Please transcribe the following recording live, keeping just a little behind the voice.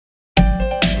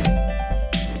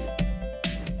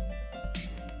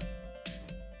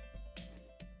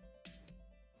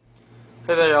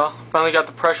Hey there y'all, finally got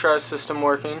the pressurized system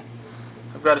working.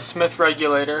 I've got a Smith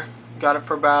regulator, got it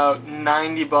for about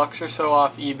 90 bucks or so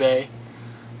off eBay.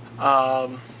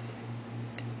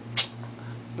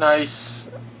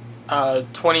 Nice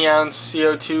 20 ounce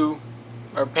CO2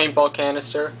 or paintball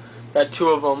canister. Got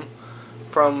two of them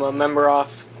from a member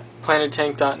off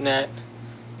planettank.net.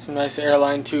 Some nice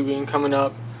airline tubing coming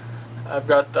up. I've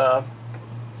got the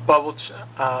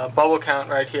bubble count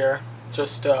right here.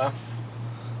 Just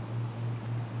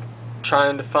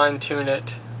trying to fine-tune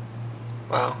it.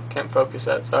 Wow, can't focus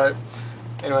that, sorry.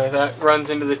 Anyway, that runs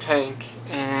into the tank,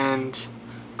 and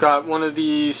got one of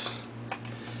these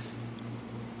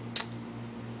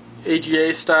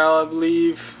AGA style, I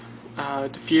believe,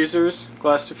 diffusers,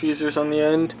 glass diffusers on the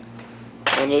end,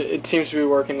 and it seems to be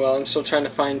working well. I'm still trying to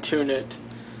fine-tune it,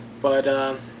 but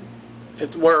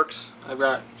it works. I've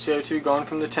got CO2 going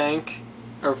from the tank,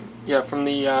 or yeah, from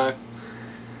the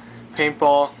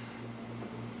paintball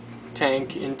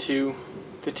tank into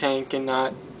the tank and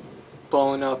not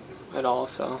blowing up at all,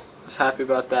 so I was happy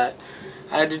about that.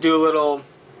 I had to do a little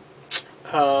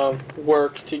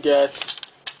work to get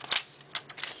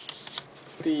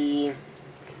the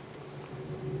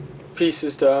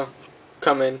pieces to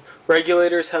come in.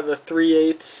 Regulators have a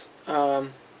 3/8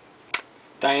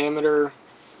 diameter,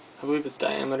 I believe it's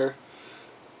diameter,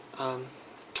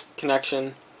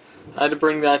 connection. I had to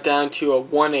bring that down to a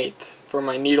 1/8 for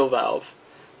my needle valve,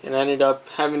 and I ended up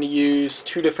having to use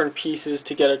two different pieces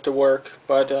to get it to work,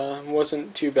 but it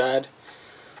wasn't too bad.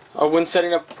 When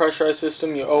setting up a pressurized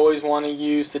system, you always want to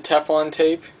use the Teflon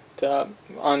tape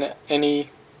on any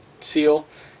seal.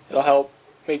 It'll help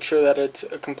make sure that it's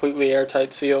a completely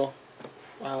airtight seal,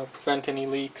 prevent any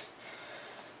leaks.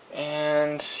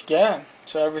 And yeah,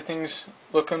 so everything's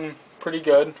looking pretty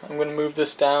good. I'm going to move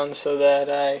this down so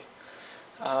that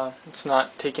it's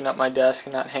not taking up my desk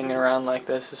and not hanging around like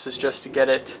this. This is just to get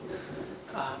it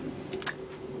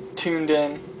tuned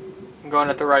in and going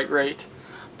at the right rate.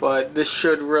 But this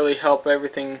should really help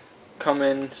everything come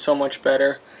in so much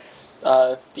better.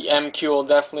 The MQ will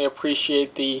definitely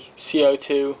appreciate the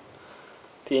CO2.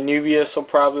 The Anubias will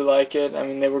probably like it. I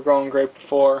mean, they were growing great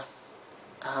before.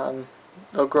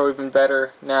 They'll grow even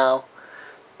better now.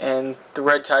 And the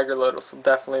Red Tiger Lotus will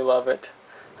definitely love it.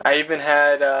 I even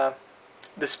had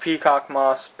this peacock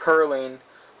moss purling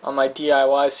on my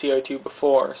DIY CO2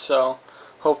 before, so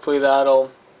hopefully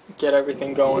that'll get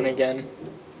everything going again.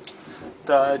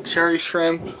 The cherry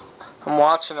shrimp, I'm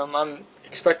watching them. I'm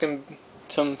expecting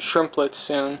some shrimplets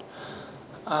soon.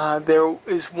 There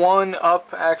is one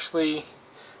up, actually.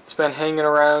 It's been hanging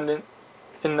around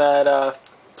in that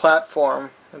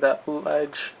platform, that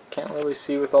ledge. Can't really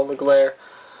see with all the glare,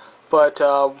 but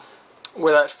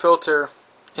where that filter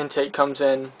intake comes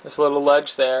in, there's a little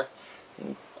ledge there.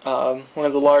 One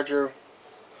of the larger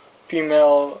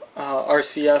female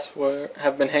RCS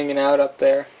have been hanging out up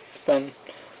there. Been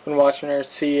watching her to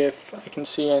see if I can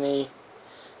see any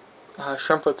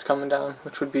shrimplets coming down,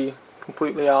 which would be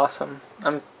completely awesome.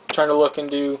 I'm trying to look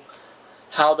into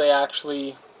how they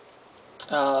actually,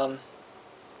 how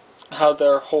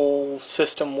their whole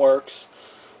system works,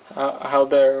 how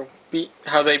they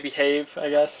behave, I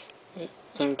guess,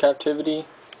 in captivity.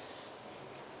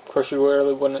 Of course, you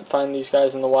really wouldn't find these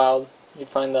guys in the wild. You'd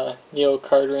find the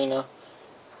Neocardina.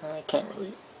 I can't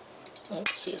really.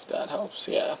 Let's see if that helps.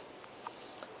 Yeah.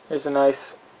 There's a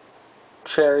nice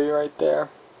cherry right there.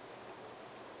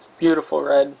 It's beautiful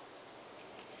red.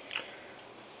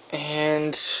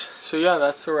 And so yeah,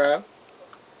 that's the wrap.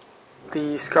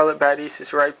 The Scarlet Badis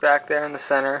is right back there in the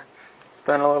center.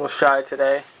 Been a little shy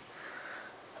today.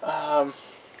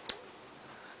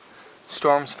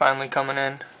 Storm's finally coming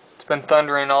in. It's been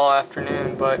thundering all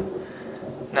afternoon, but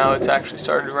now it's actually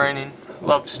started raining.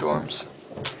 Love storms.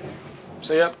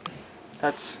 So yep,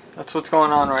 that's what's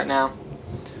going on right now.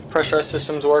 Pressurized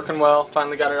system's working well.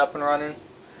 Finally got it up and running,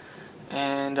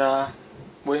 and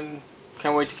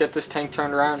can't wait to get this tank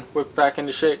turned around, whipped back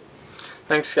into shape.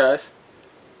 Thanks, guys.